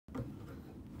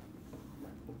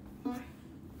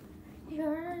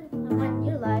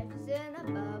life is in a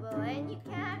bubble and you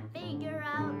can't figure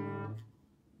out,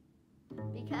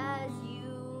 because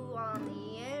you on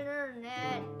the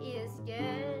internet is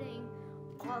getting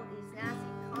all these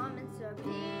nasty comments or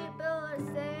people are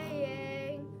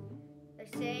saying. They're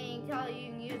saying,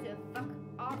 telling you to fuck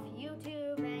off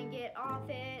YouTube and get off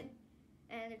it.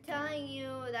 And they're telling you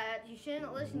that you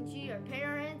shouldn't listen to your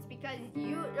parents because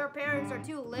your parents are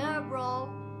too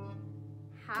liberal.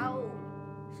 How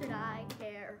should I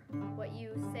care what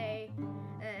you say?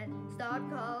 And stop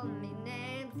calling me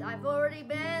names. I've already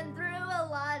been through a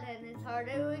lot and it's hard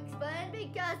to explain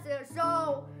because there's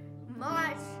so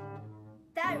much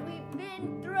that we've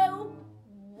been through.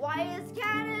 Why is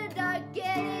Canada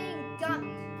getting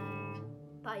dumped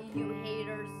by you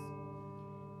haters?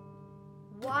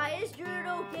 Why is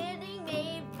Trudeau getting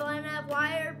made fun of?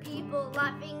 Why are people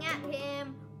laughing at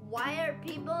him? Why are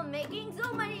people making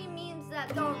so many memes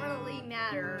that don't really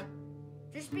matter?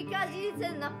 Just because he's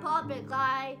in the public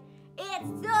eye, it's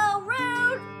so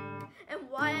rude! And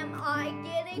why am I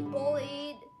getting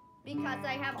bullied? Because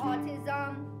I have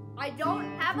autism. I don't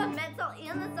have a mental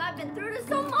illness. I've been through this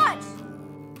so much.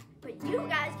 But you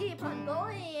guys keep on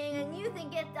bullying and you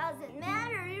think it doesn't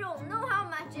matter. You don't know how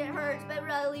much it hurts, but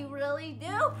really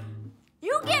do.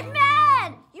 You get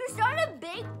mad! You start a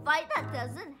big fight that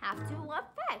doesn't have to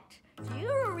affect. Do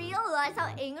you realize how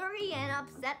angry and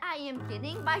upset I am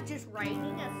getting by just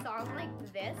writing a song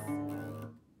like this?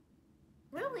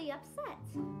 Really upset.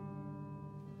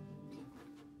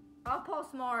 I'll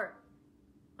post more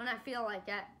when I feel like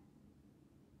it.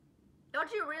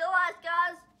 Don't you realize,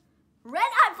 guys? Red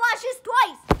eye flashes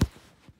twice!